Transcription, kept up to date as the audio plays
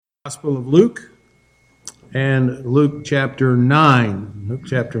Gospel of Luke and Luke chapter 9. Luke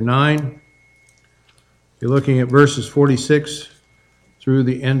chapter 9. You're looking at verses 46 through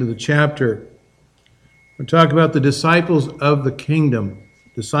the end of the chapter. We're talking about the disciples of the kingdom.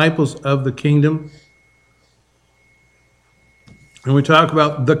 Disciples of the kingdom. And we talk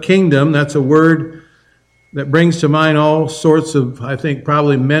about the kingdom. That's a word that brings to mind all sorts of, I think,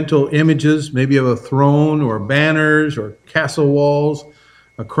 probably mental images, maybe of a throne or banners or castle walls.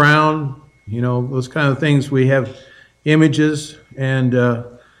 A crown, those kind of things. We have images, and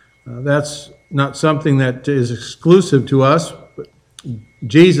that's not something that is exclusive to us. But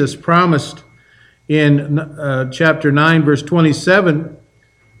Jesus promised in chapter 9, verse 27,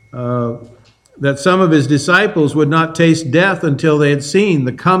 that some of his disciples would not taste death until they had seen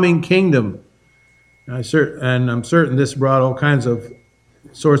the coming kingdom. And I'm certain this brought all kinds of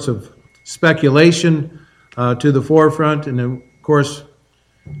sorts of speculation to the forefront, and of course,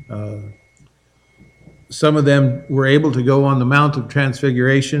 some of them were able to go on the Mount of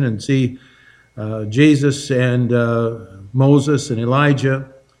Transfiguration and see Jesus and Moses and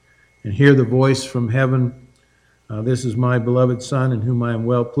Elijah and hear the voice from heaven. This is my beloved Son in whom I am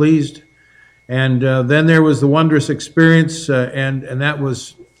well pleased. And then there was the wondrous experience, and that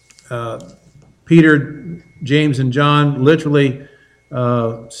was Peter, James, and John literally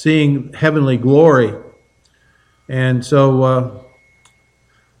seeing heavenly glory. And so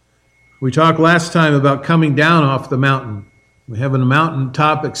we talked last time about coming down off the mountain. We have a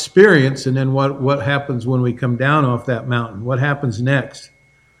mountaintop experience, and then what happens when we come down off that mountain? What happens next?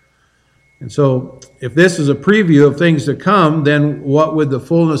 And so if this is a preview of things to come, then what would the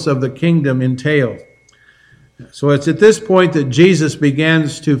fullness of the kingdom entail? So it's at this point that Jesus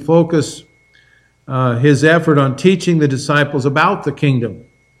begins to focus his effort on teaching the disciples about the kingdom.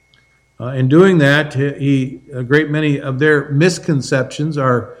 In doing that, a great many of their misconceptions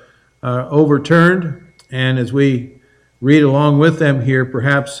are overturned, and as we read along with them here,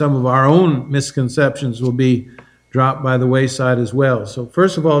 perhaps some of our own misconceptions will be dropped by the wayside as well. So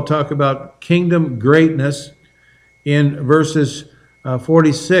first of all, talk about kingdom greatness in verses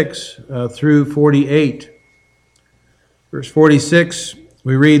 46 through 48. Verse 46,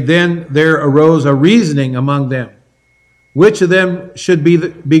 we read, "Then there arose a reasoning among them, which of them should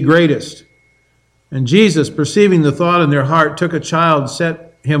be greatest? And Jesus, perceiving the thought in their heart, took a child, set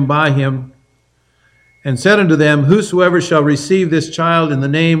him by him, and said unto them, Whosoever shall receive this child in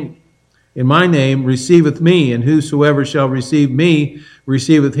my name, receiveth me, and whosoever shall receive me,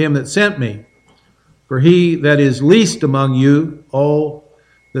 receiveth him that sent me. For he that is least among you, all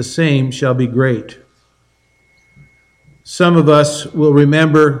the same shall be great." Some of us will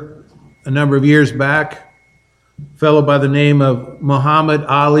remember a number of years back, a fellow by the name of Muhammad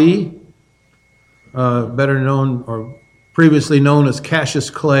Ali, better known or previously known as Cassius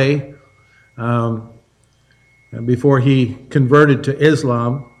Clay, before he converted to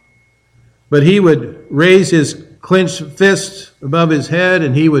Islam. But he would raise his clenched fist above his head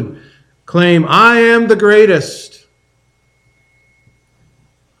and he would claim, "I am the greatest."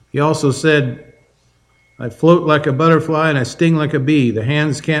 He also said, "I float like a butterfly and I sting like a bee. The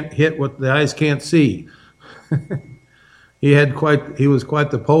hands can't hit what the eyes can't see." He was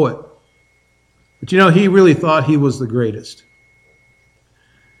quite the poet. But he really thought he was the greatest.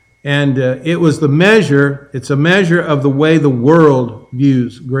 And it's a measure of the way the world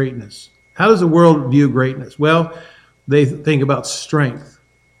views greatness. How does the world view greatness? Well, they think about strength,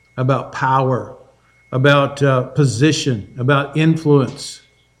 about power, about position, about influence.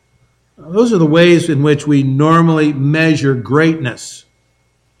 Those are the ways in which we normally measure greatness.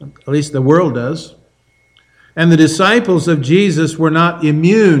 At least the world does. And the disciples of Jesus were not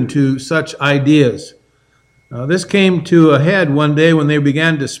immune to such ideas. This came to a head one day when they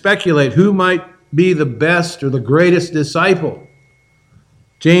began to speculate who might be the best or the greatest disciple.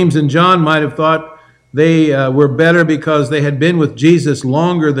 James and John might have thought they were better because they had been with Jesus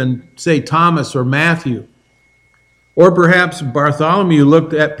longer than, say, Thomas or Matthew. Or perhaps Bartholomew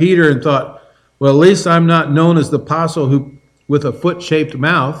looked at Peter and thought, well, at least I'm not known as the apostle who with a foot-shaped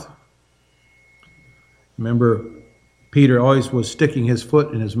mouth. Remember, Peter always was sticking his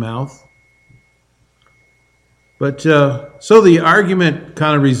foot in his mouth. But so the argument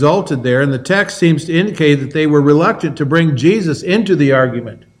kind of resulted there, and the text seems to indicate that they were reluctant to bring Jesus into the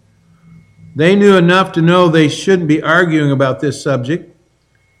argument. They knew enough to know they shouldn't be arguing about this subject.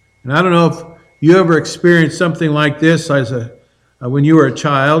 And I don't know if you ever experienced something like this when you were a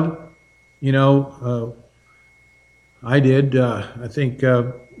child. I did. I think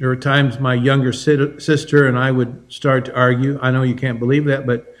there were times my younger sister and I would start to argue. I know you can't believe that,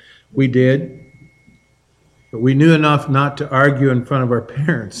 but we did. But we knew enough not to argue in front of our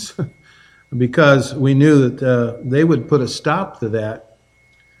parents because we knew that they would put a stop to that.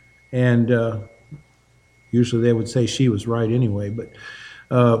 And usually they would say she was right anyway. But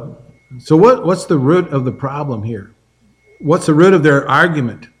so what's the root of the problem here? What's the root of their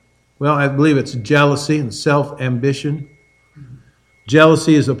argument? Well, I believe it's jealousy and self-ambition.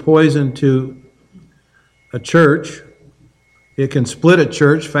 Jealousy is a poison to a church. It can split a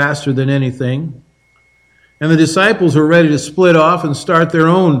church faster than anything. And the disciples were ready to split off and start their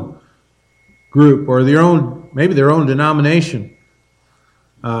own group or maybe their own denomination.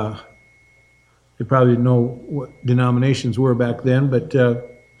 They probably didn't know what denominations were back then,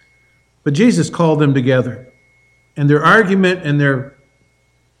 but Jesus called them together. And their argument and their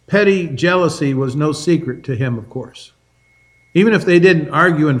petty jealousy was no secret to him, of course. Even if they didn't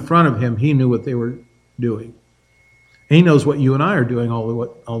argue in front of him, he knew what they were doing. He knows what you and I are doing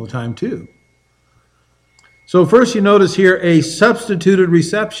all the time too. So first you notice here a substituted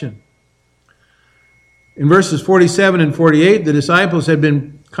reception. In verses 47 and 48, the disciples had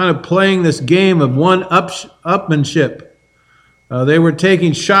been kind of playing this game of one-upmanship. They were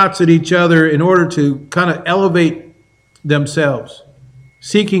taking shots at each other in order to kind of elevate themselves,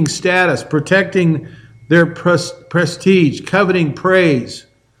 seeking status, protecting their prestige, coveting praise,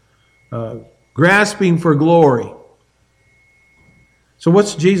 grasping for glory. So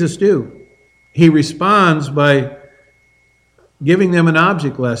what's Jesus do? He responds by giving them an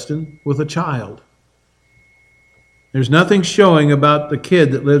object lesson with a child. There's nothing showing about the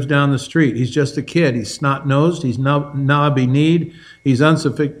kid that lives down the street. He's just a kid. He's snot-nosed. He's knobby-kneed. He's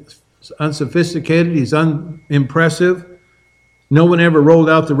unsophisticated. He's unimpressive. No one ever rolled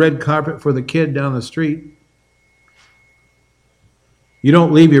out the red carpet for the kid down the street. You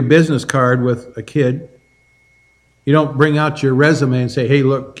don't leave your business card with a kid. You don't bring out your resume and say, hey,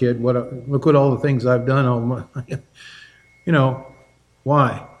 look, kid, look at all the things I've done.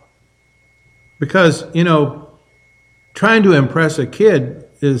 Why? Because, trying to impress a kid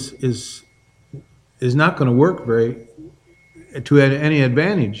is not going to work to any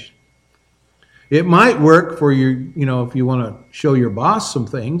advantage. It might work for you, if you want to show your boss some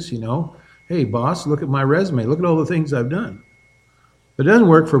things, hey, boss, look at my resume. Look at all the things I've done. But it doesn't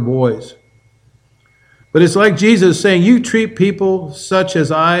work for boys. But it's like Jesus saying, you treat people such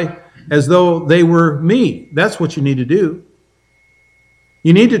as I, as though they were me. That's what you need to do.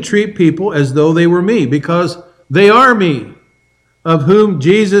 You need to treat people as though they were me, because they are me, of whom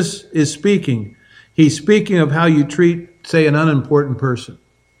Jesus is speaking. He's speaking of how you treat, say, an unimportant person,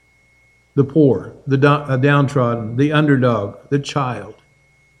 the poor, the downtrodden, the underdog, the child,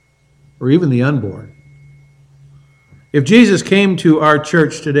 or even the unborn. If Jesus came to our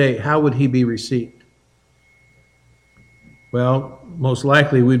church today, how would he be received? Well, most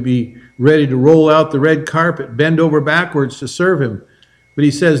likely we'd be ready to roll out the red carpet, bend over backwards to serve him. But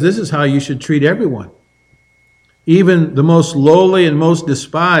he says this is how you should treat everyone, even the most lowly and most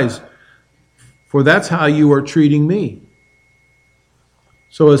despised, for that's how you are treating me.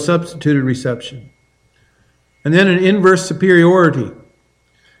 So a substituted reception. And then an inverse superiority.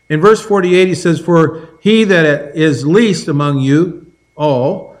 In verse 48 he says, for he that is least among you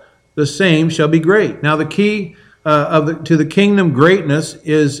all, the same shall be great. Now the key to the kingdom greatness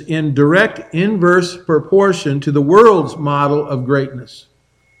is in direct inverse proportion to the world's model of greatness.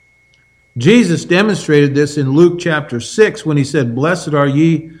 Jesus demonstrated this in Luke chapter 6 when he said, blessed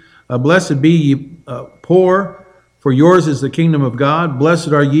be ye poor, for yours is the kingdom of God. Blessed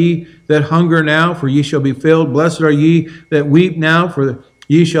are ye that hunger now, for ye shall be filled. Blessed are ye that weep now, for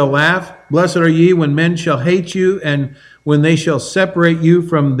ye shall laugh. Blessed are ye when men shall hate you, and when they shall separate you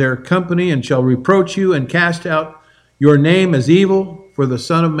from their company, and shall reproach you, and cast out your name as evil for the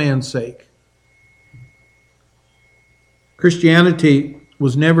Son of Man's sake. Christianity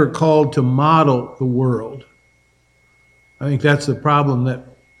was never called to model the world. I think that's the problem that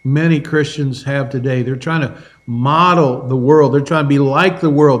many Christians have today. They're trying to model the world. They're trying to be like the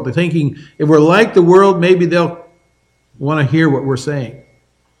world. They're thinking if we're like the world, maybe they'll want to hear what we're saying.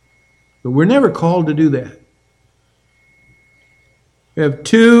 But we're never called to do that. We have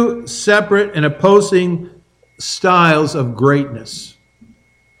two separate and opposing styles of greatness.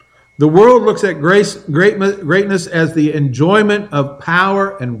 The world looks at greatness as the enjoyment of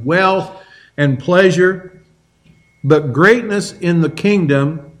power and wealth and pleasure, but greatness in the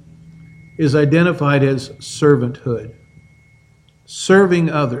kingdom is identified as servanthood,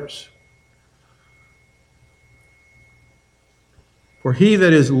 serving others. For he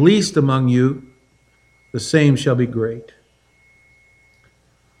that is least among you, the same shall be great.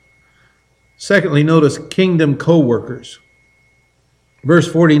 Secondly, notice kingdom co-workers.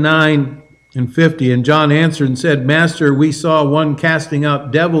 Verse 49 and 50. And John answered and said, Master, we saw one casting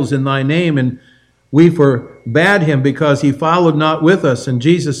out devils in thy name, and we forbade him, because he followed not with us. And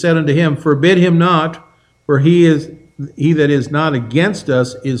Jesus said unto him, Forbid him not, for he that is not against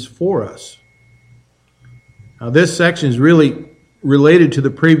us is for us. Now this section is really related to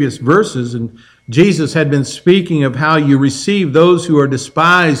the previous verses, and Jesus had been speaking of how you receive those who are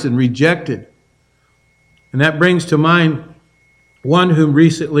despised and rejected. And that brings to mind one who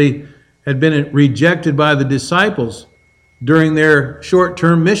recently had been rejected by the disciples during their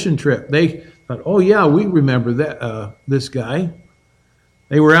short-term mission trip. They thought, oh yeah, we remember that this guy.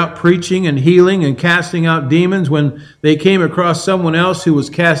 They were out preaching and healing and casting out demons when they came across someone else who was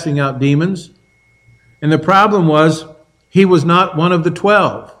casting out demons. And the problem was, he was not one of the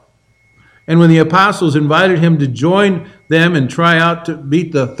 12. And when the apostles invited him to join them and try out to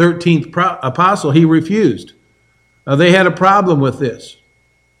beat the 13th apostle, he refused. They had a problem with this.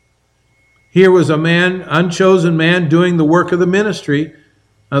 Here was a man, unchosen man, doing the work of the ministry.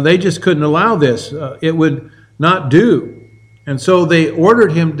 They just couldn't allow this. It would not do. And so they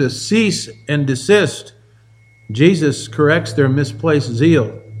ordered him to cease and desist. Jesus corrects their misplaced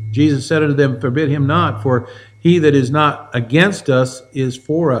zeal. Jesus said unto them, Forbid him not, for he that is not against us is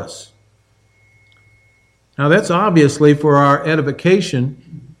for us. Now that's obviously for our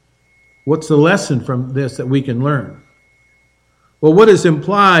edification. What's the lesson from this that we can learn? Well, what is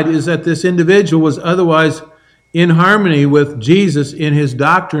implied is that this individual was otherwise in harmony with Jesus in his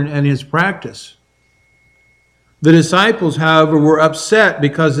doctrine and his practice. The disciples, however, were upset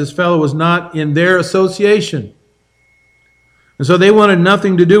because this fellow was not in their association. And so they wanted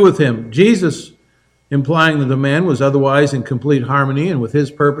nothing to do with him. Jesus, implying that the man was otherwise in complete harmony and with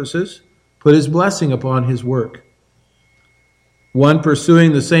his purposes, put his blessing upon his work. One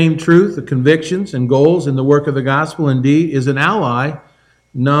pursuing the same truth, the convictions and goals in the work of the gospel, indeed, is an ally,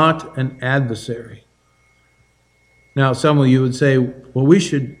 not an adversary. Now, some of you would say, well, we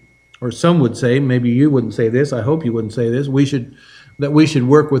should, or some would say, maybe you wouldn't say this, I hope you wouldn't say this, we should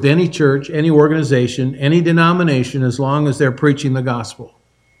work with any church, any organization, any denomination, as long as they're preaching the gospel.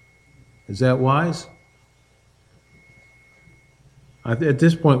 Is that wise? At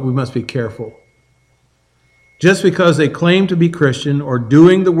this point, we must be careful. Just because they claim to be Christian or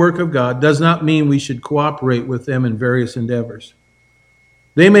doing the work of God does not mean we should cooperate with them in various endeavors.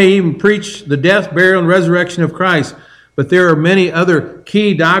 They may even preach the death, burial, and resurrection of Christ, but there are many other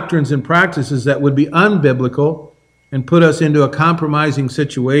key doctrines and practices that would be unbiblical and put us into a compromising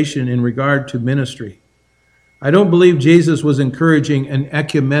situation in regard to ministry. I don't believe Jesus was encouraging an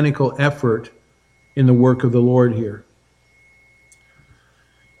ecumenical effort in the work of the Lord here.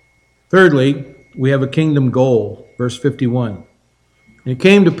 Thirdly, we have a kingdom goal, verse 51. It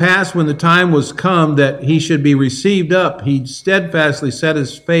came to pass when the time was come that he should be received up, he steadfastly set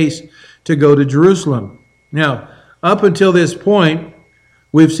his face to go to Jerusalem. Now, up until this point,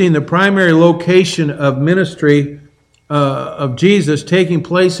 we've seen the primary location of ministry of Jesus taking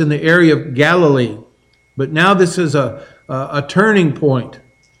place in the area of Galilee. But now this is a turning point.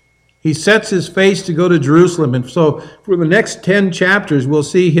 He sets his face to go to Jerusalem. And so for the next 10 chapters, we'll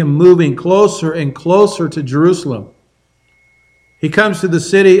see him moving closer and closer to Jerusalem. He comes to the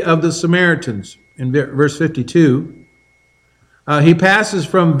city of the Samaritans in verse 52. He passes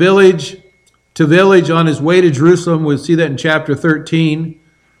from village to village on his way to Jerusalem. We'll see that in chapter 13.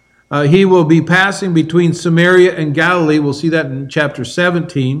 He will be passing between Samaria and Galilee. We'll see that in chapter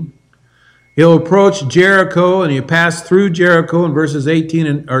 17. He'll approach Jericho, and he'll pass through Jericho in verses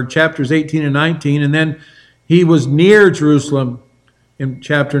 18 or chapters 18 and 19. And then he was near Jerusalem in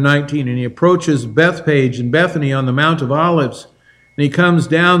chapter 19, and he approaches Bethphage and Bethany on the Mount of Olives. And he comes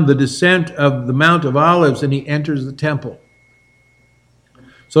down the descent of the Mount of Olives, and he enters the temple.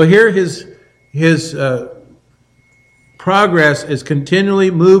 So here his progress is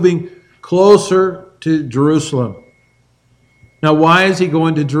continually moving closer to Jerusalem. Now, why is he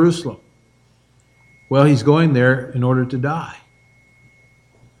going to Jerusalem? Well, he's going there in order to die.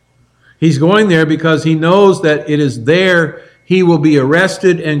 He's going there because he knows that it is there he will be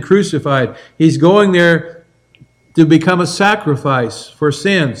arrested and crucified. He's going there to become a sacrifice for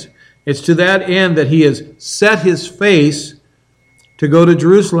sins. It's to that end that he has set his face to go to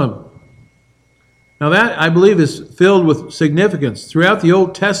Jerusalem. Now that, I believe, is filled with significance. Throughout the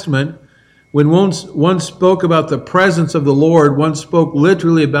Old Testament, when one spoke about the presence of the Lord, one spoke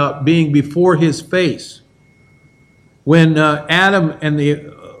literally about being before his face. When Adam and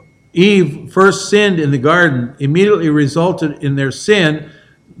Eve first sinned in the garden, immediately resulted in their sin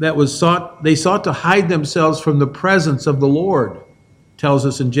that was they sought to hide themselves from the presence of the Lord. It tells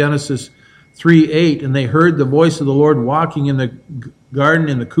us in Genesis 3:8, and they heard the voice of the Lord walking in the garden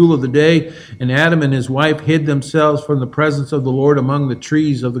in the cool of the day, and Adam and his wife hid themselves from the presence of the Lord among the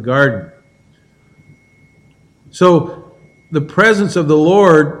trees of the garden. So the presence of the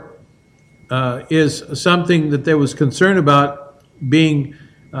Lord is something that there was concern about being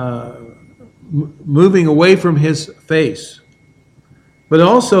moving away from his face. But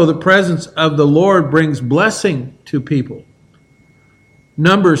also the presence of the Lord brings blessing to people.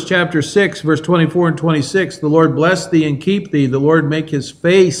 Numbers chapter 6, verse 24 and 26, the Lord bless thee and keep thee. The Lord make his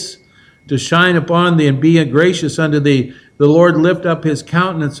face to shine upon thee and be gracious unto thee. The Lord lift up his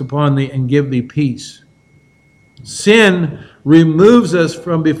countenance upon thee and give thee peace. Sin removes us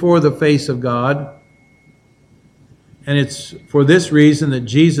from before the face of God. And it's for this reason that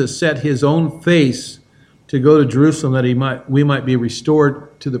Jesus set his own face to go to Jerusalem, that we might be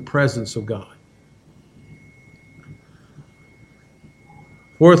restored to the presence of God.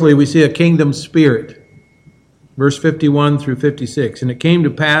 Fourthly, we see a kingdom spirit. Verse 51 through 56. And it came to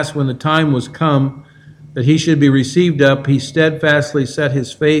pass when the time was come that he should be received up, he steadfastly set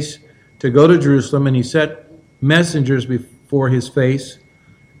his face to go to Jerusalem, and he set messengers before his face.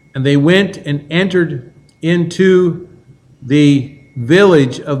 And they went and entered into the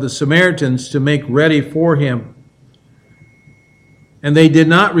village of the Samaritans to make ready for him. And they did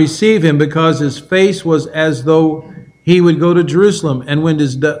not receive him, because his face was as though he would go to Jerusalem. And when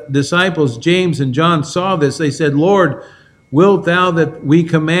his disciples, James and John, saw this, they said, Lord, wilt thou that we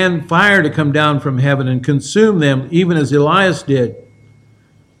command fire to come down from heaven and consume them, even as Elias did?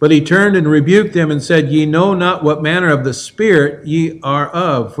 But he turned and rebuked them and said, Ye know not what manner of the Spirit ye are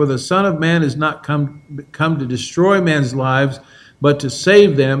of, for the Son of Man is not come to destroy men's lives, but to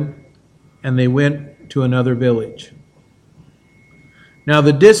save them. And they went to another village. Now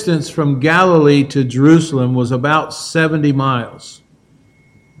the distance from Galilee to Jerusalem was about 70 miles.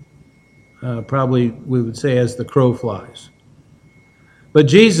 Probably we would say as the crow flies. But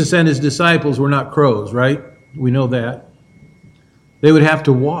Jesus and his disciples were not crows, right? We know that. They would have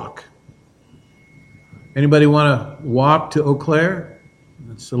to walk. Anybody want to walk to Eau Claire?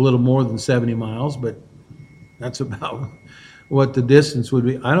 It's a little more than 70 miles, but that's about what the distance would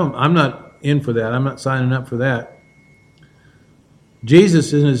be. I'm not in for that. I'm not signing up for that.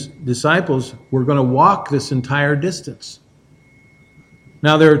 Jesus and his disciples were going to walk this entire distance.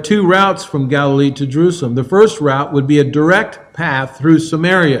 Now, there are two routes from Galilee to Jerusalem. The first route would be a direct path through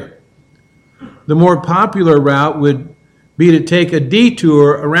Samaria. The more popular route would be to take a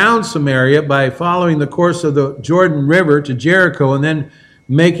detour around Samaria by following the course of the Jordan River to Jericho and then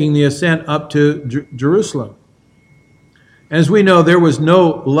making the ascent up to Jerusalem. As we know, there was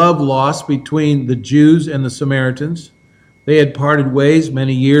no love lost between the Jews and the Samaritans. They had parted ways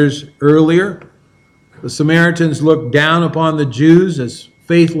many years earlier. The Samaritans looked down upon the Jews as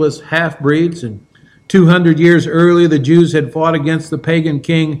faithless half-breeds, and 200 years earlier the Jews had fought against the pagan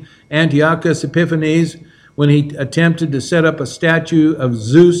king Antiochus Epiphanes when he attempted to set up a statue of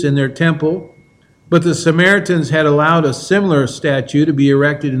Zeus in their temple. But the Samaritans had allowed a similar statue to be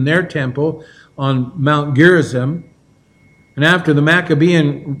erected in their temple on Mount Gerizim. And after the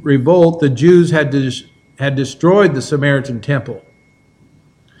Maccabean revolt, the Jews had destroyed the Samaritan temple.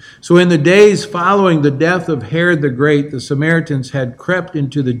 So in the days following the death of Herod the Great, the Samaritans had crept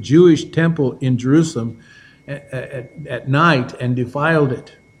into the Jewish temple in Jerusalem at night and defiled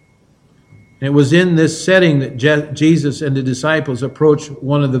it. And it was in this setting that Jesus and the disciples approached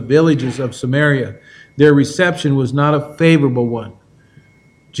one of the villages of Samaria. Their reception was not a favorable one.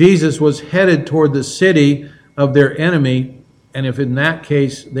 Jesus was headed toward the city of their enemy, and if in that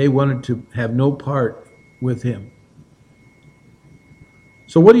case they wanted to have no part with him.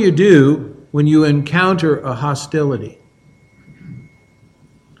 So what do you do when you encounter a hostility?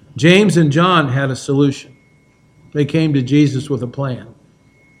 James and John had a solution. They came to Jesus with a plan.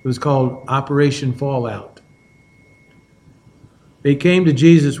 It was called Operation Fallout. They came to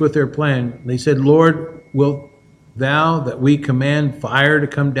Jesus with their plan. They said, Lord, wilt thou that we command fire to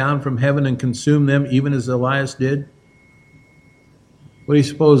come down from heaven and consume them, even as Elias did? What do you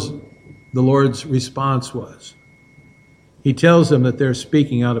suppose the Lord's response was? He tells them that they're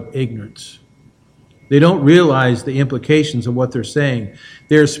speaking out of ignorance. They don't realize the implications of what they're saying.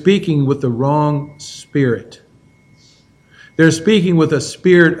 They're speaking with the wrong spirit. They're speaking with a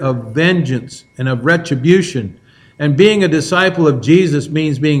spirit of vengeance and of retribution. And being a disciple of Jesus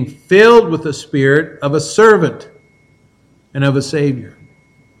means being filled with the spirit of a servant and of a Savior.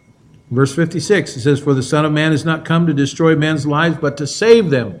 Verse 56, it says, For the Son of Man is not come to destroy men's lives, but to save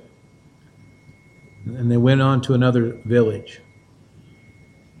them. And they went on to another village.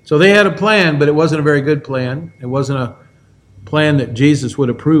 So they had a plan, but it wasn't a very good plan. It wasn't a plan that Jesus would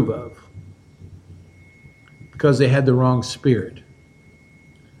approve of. because they had the wrong spirit.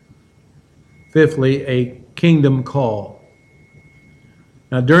 Fifthly, a kingdom call.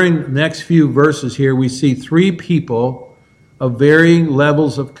 Now, during the next few verses here, we see three people of varying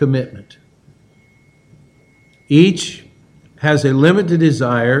levels of commitment. Each has a limited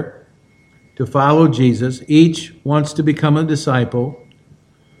desire to follow Jesus. Each wants to become a disciple.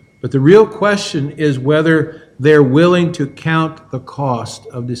 But the real question is whether they're willing to count the cost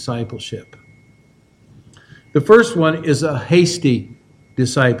of discipleship. The first one is a hasty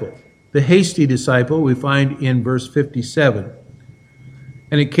disciple. The hasty disciple we find in verse 57.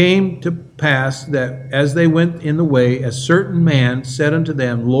 And it came to pass that as they went in the way, a certain man said unto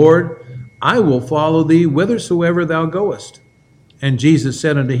them, Lord, I will follow thee whithersoever thou goest. And Jesus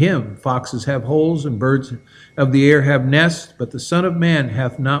said unto him, Foxes have holes, and birds of the air have nests, but the Son of Man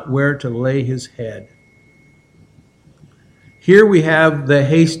hath not where to lay his head. Here we have the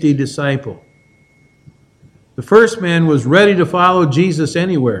hasty disciple. The first man was ready to follow Jesus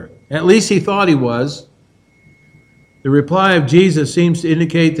anywhere. At least he thought he was. The reply of Jesus seems to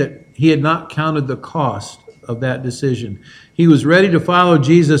indicate that he had not counted the cost of that decision. He was ready to follow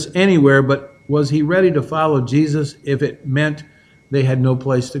Jesus anywhere, but was he ready to follow Jesus if it meant they had no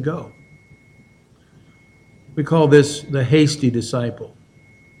place to go? We call this the hasty disciple.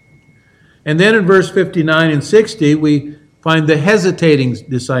 And then in verse 59 and 60, we find the hesitating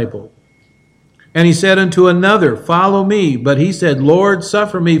disciple. And he said unto another, Follow me. But he said, Lord,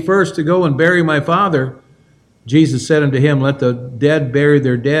 suffer me first to go and bury my father. Jesus said unto him, Let the dead bury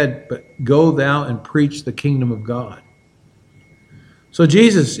their dead, but go thou and preach the kingdom of God. So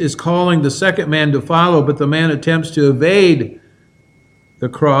Jesus is calling the second man to follow, but the man attempts to evade the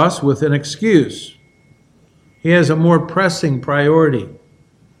cross with an excuse. He has a more pressing priority.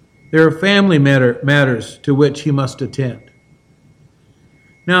 There are family matters to which he must attend.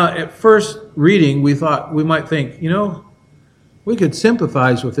 Now, at first reading, we might think, we could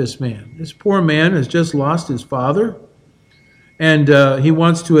sympathize with this man. This poor man has just lost his father, and he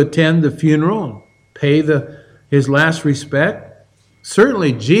wants to attend the funeral and pay his last respect.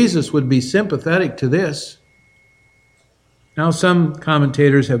 Certainly, Jesus would be sympathetic to this. Now, some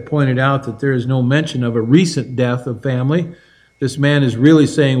commentators have pointed out that there is no mention of a recent death of family. This man is really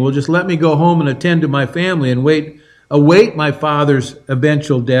saying, well, just let me go home and attend to my family and await my father's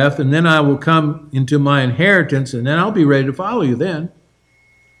eventual death, and then I will come into my inheritance, and then I'll be ready to follow you then.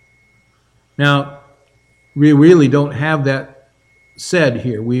 Now, we really don't have that said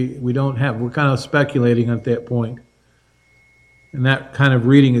here. We're kind of speculating at that point. And that kind of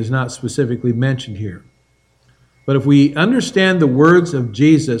reading is not specifically mentioned here. But if we understand the words of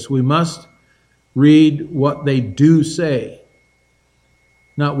Jesus, we must read what they do say,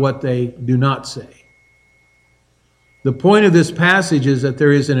 not what they do not say. The point of this passage is that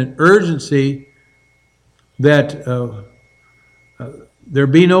there is an urgency that there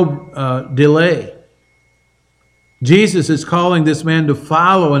be no delay. Jesus is calling this man to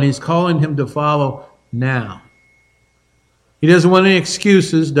follow, and he's calling him to follow now. He doesn't want any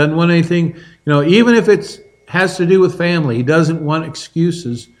excuses, doesn't want anything, even if it has to do with family, he doesn't want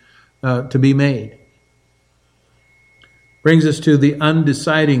excuses to be made. Brings us to the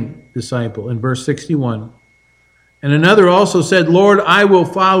undeciding disciple in verse 61. And another also said, Lord, I will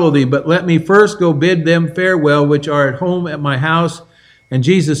follow thee, but let me first go bid them farewell, which are at home at my house. And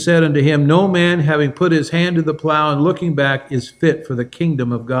Jesus said unto him, No man, having put his hand to the plow and looking back, is fit for the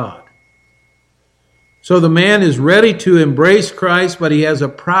kingdom of God. So the man is ready to embrace Christ, but he has a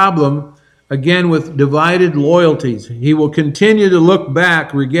problem, again, with divided loyalties. He will continue to look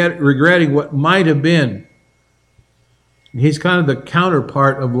back, regretting what might have been. He's kind of the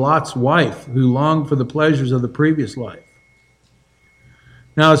counterpart of Lot's wife, who longed for the pleasures of the previous life.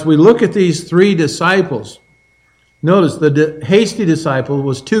 Now, as we look at these three disciples, notice the hasty disciple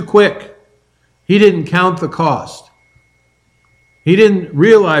was too quick. He didn't count the cost. He didn't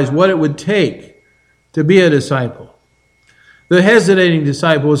realize what it would take to be a disciple. The hesitating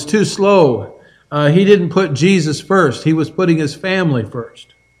disciple was too slow. He didn't put Jesus first. He was putting his family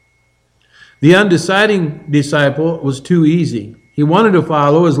first. The undeciding disciple was too easy. He wanted to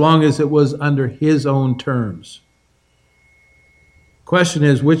follow as long as it was under his own terms. Question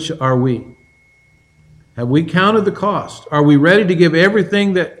is, which are we? Have we counted the cost? Are we ready to give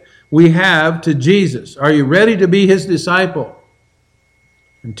everything that we have to Jesus? Are you ready to be his disciple?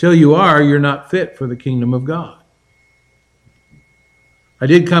 Until you are, you're not fit for the kingdom of God. I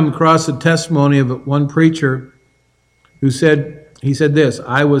did come across a testimony of one preacher who said this,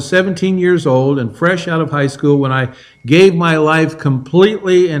 I was 17 years old and fresh out of high school when I gave my life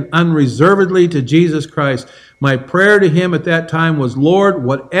completely and unreservedly to Jesus Christ. My prayer to him at that time was, Lord,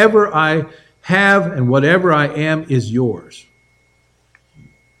 whatever I have, and whatever I am is yours.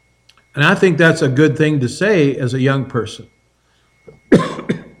 And I think that's a good thing to say as a young person.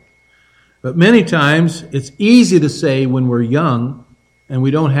 But many times it's easy to say when we're young and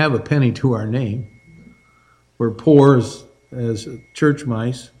we don't have a penny to our name. We're poor as church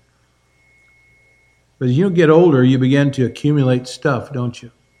mice. But as you get older, you begin to accumulate stuff, don't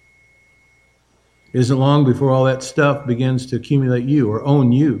you? It isn't long before all that stuff begins to accumulate you or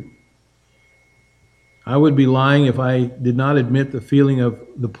own you. I would be lying if I did not admit the feeling of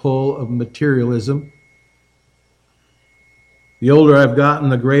the pull of materialism. The older I've gotten,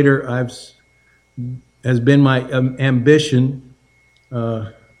 the greater has been my ambition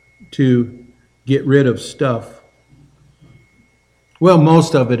to get rid of stuff. Well,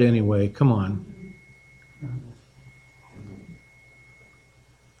 most of it anyway. Come on.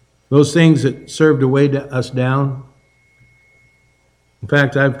 Those things that served to weigh us down. In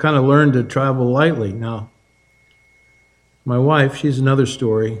fact, I've kind of learned to travel lightly now. My wife, she's another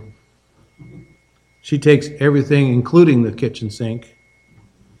story. She takes everything, including the kitchen sink,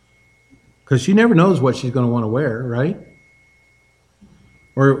 because she never knows what she's going to want to wear, right?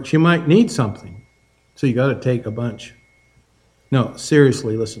 Or she might need something. So you got to take a bunch. No,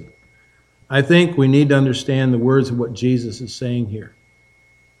 seriously, listen. I think we need to understand the words of what Jesus is saying here.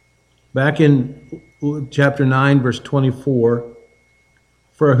 Back in chapter 9, verse 24,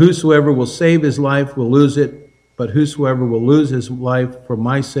 for whosoever will save his life will lose it, but whosoever will lose his life for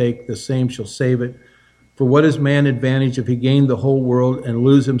my sake, the same shall save it. For what is man advantage if he gain the whole world and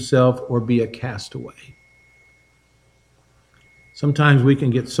lose himself or be a castaway? Sometimes we can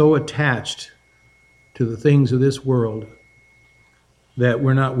get so attached to the things of this world that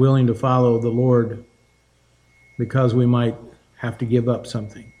we're not willing to follow the Lord because we might have to give up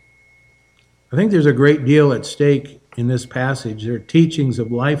something. I think there's a great deal at stake in this passage. There are teachings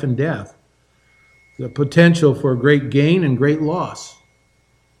of life and death, the potential for great gain and great loss.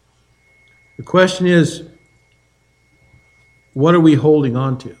 The question is, what are we holding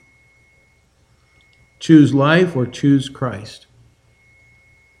on to? Choose life or choose Christ?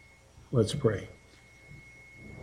 Let's pray.